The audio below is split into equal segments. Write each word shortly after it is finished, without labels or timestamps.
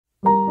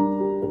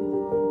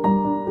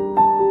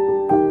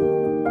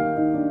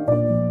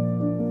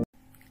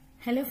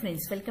Hello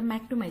friends, welcome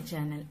back to my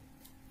channel.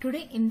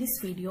 Today in this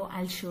video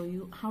I'll show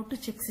you how to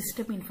check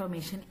system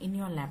information in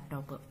your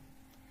laptop.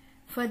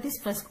 For this,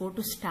 first go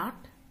to Start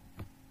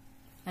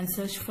and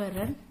search for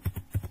Run.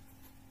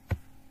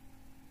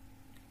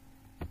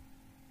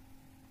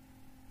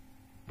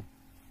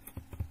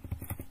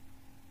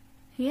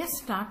 Here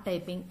start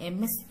typing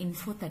MS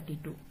Info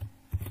 32.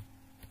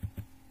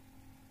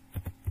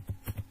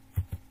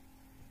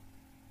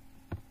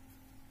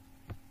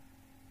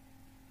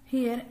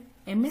 Here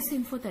MS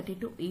Info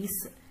 32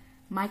 is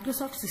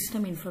Microsoft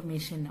System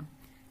Information.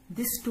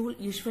 This tool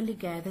usually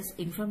gathers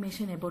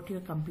information about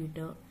your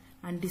computer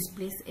and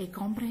displays a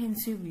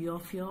comprehensive view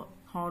of your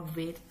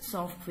hardware,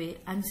 software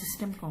and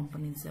system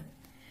components,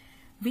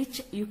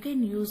 which you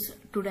can use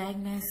to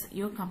diagnose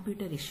your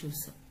computer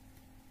issues.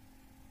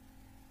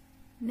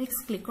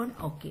 Next, click on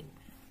OK.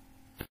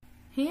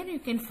 Here you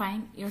can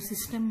find your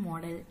system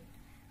model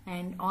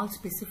and all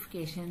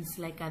specifications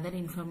like other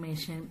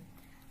information,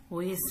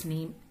 OS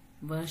name,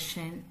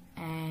 version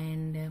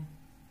and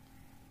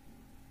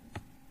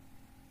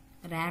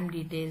RAM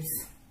details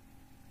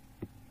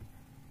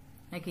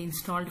like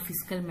installed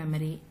physical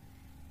memory,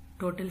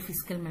 total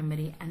physical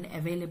memory and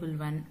available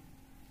one.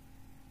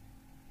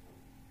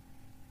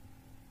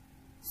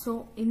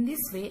 So in this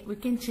way we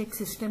can check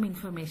system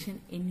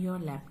information in your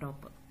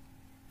laptop.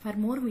 For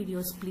more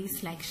videos,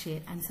 please like, share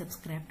and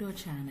subscribe to our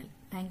channel.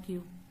 Thank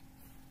you.